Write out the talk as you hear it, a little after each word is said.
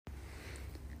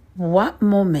What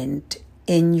moment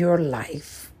in your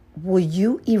life would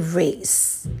you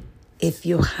erase if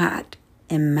you had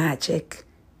a magic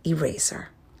eraser?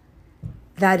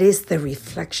 That is the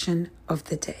reflection of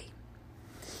the day.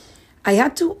 I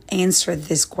had to answer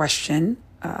this question.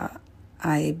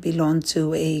 I belong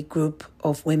to a group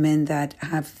of women that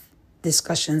have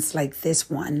discussions like this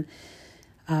one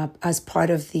as part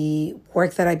of the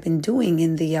work that I've been doing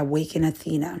in the Awaken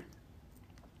Athena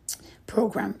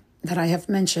program that I have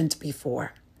mentioned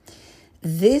before.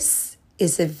 This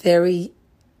is a very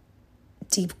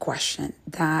deep question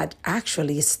that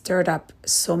actually stirred up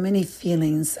so many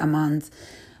feelings among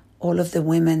all of the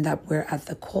women that were at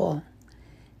the call.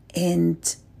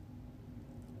 And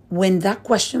when that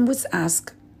question was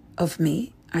asked of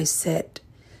me, I said,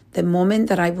 the moment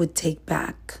that I would take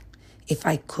back, if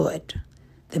I could,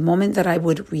 the moment that I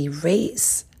would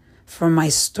erase from my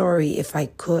story, if I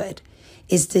could,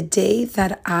 is the day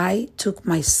that I took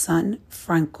my son,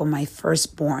 Franco, my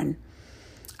firstborn,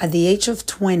 at the age of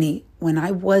 20, when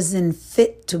I wasn't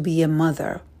fit to be a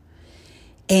mother.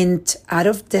 And out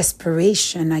of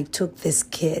desperation, I took this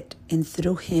kid and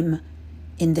threw him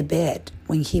in the bed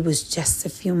when he was just a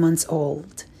few months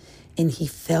old, and he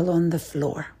fell on the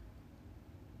floor.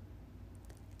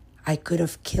 I could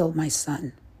have killed my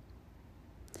son.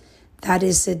 That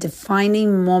is a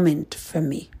defining moment for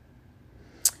me.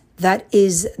 That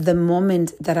is the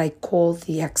moment that I call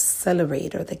the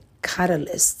accelerator, the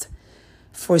catalyst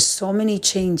for so many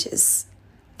changes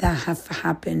that have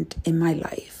happened in my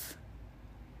life.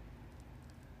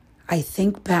 I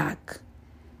think back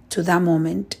to that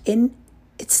moment and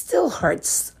it still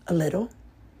hurts a little.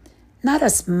 Not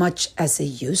as much as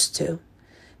it used to,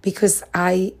 because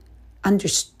I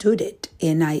understood it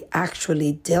and I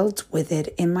actually dealt with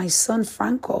it. And my son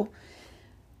Franco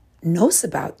knows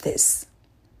about this.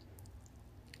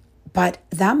 But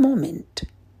that moment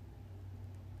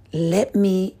led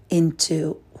me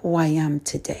into who I am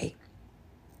today.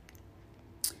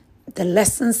 The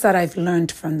lessons that I've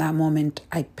learned from that moment,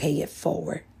 I pay it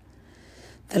forward.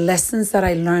 The lessons that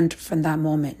I learned from that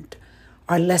moment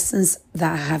are lessons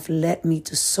that have led me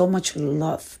to so much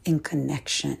love and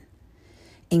connection,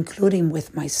 including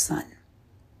with my son.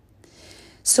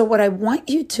 So what I want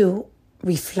you to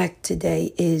reflect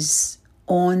today is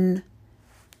on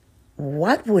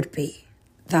what would be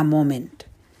that moment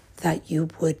that you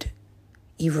would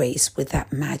erase with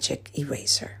that magic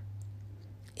eraser,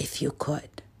 if you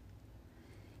could.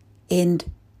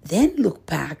 And then look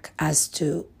back as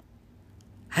to,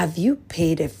 have you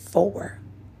paid it forward?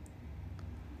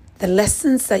 The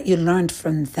lessons that you learned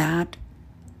from that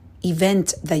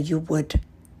event that you would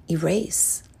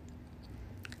erase,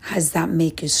 has that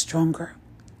made you stronger?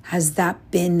 Has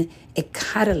that been a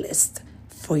catalyst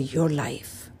for your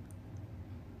life?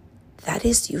 That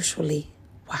is usually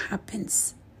what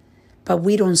happens. But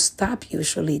we don't stop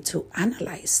usually to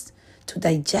analyze, to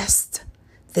digest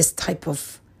this type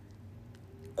of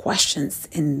questions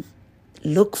and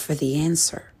look for the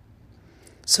answer.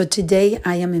 So today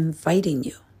I am inviting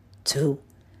you to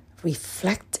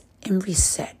reflect and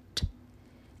reset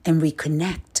and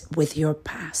reconnect with your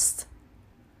past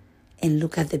and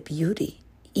look at the beauty,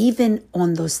 even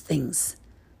on those things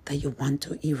that you want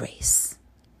to erase.